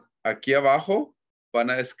 Aquí abajo van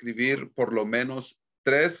a escribir por lo menos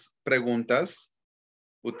 3 preguntas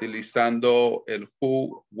utilizando el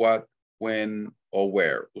who, what, when o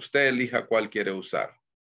where. Usted elija cuál quiere usar,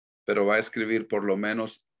 pero va a escribir por lo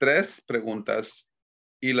menos 3 preguntas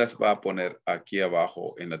y las va a poner aquí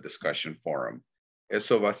abajo en la discussion forum.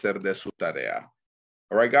 Eso va a ser de su tarea.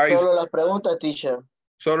 All right, guys. Solo la pregunta, teacher.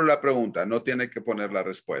 Solo la pregunta, no tiene que poner la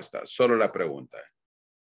respuesta, solo la pregunta.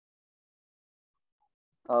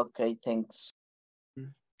 Okay, thanks.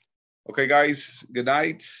 Okay, guys, good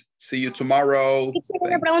night. See you tomorrow.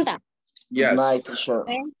 Una pregunta. Yes. Night, teacher.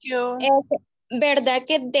 Thank you. Es verdad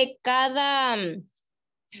que de cada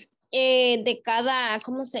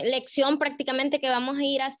lección prácticamente que vamos a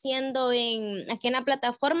ir haciendo aquí en la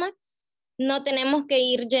plataforma, no tenemos que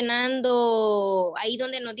ir llenando ahí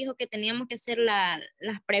donde nos dijo que teníamos que hacer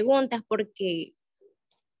las preguntas, porque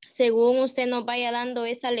según usted nos vaya dando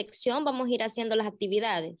esa lección, vamos a ir haciendo las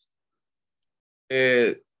actividades.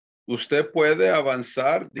 Usted puede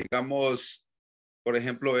avanzar, digamos, por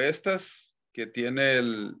ejemplo, estas que tiene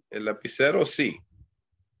el lapicero, sí.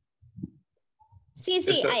 Sí,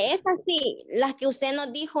 esas sí, las que usted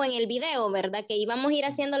nos dijo en el video, ¿verdad? Que íbamos a ir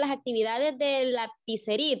haciendo las actividades del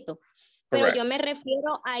lapicerito. Pero Correct. yo me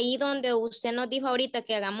refiero ahí donde usted nos dijo ahorita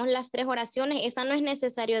que hagamos las 3 oraciones, esa no es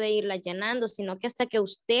necesario de irla llenando, sino que hasta que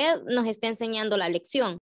usted nos esté enseñando la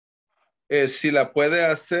lección. Si la puede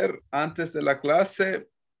hacer antes de la clase,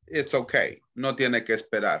 it's okay, no tiene que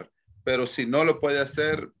esperar. Pero si no lo puede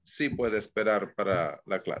hacer, sí puede esperar para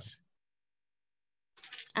la clase.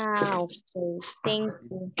 Okay, thank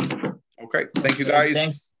you. Okay, thank you guys.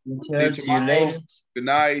 Thanks. See you tomorrow. Good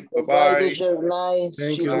night. Bye, Bye-bye. teacher. Good night. Good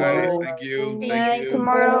See you night. tomorrow. Thank you. Good Thank night, you.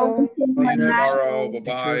 tomorrow. See you tomorrow.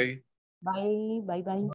 Bye-bye. Bye, bye, bye.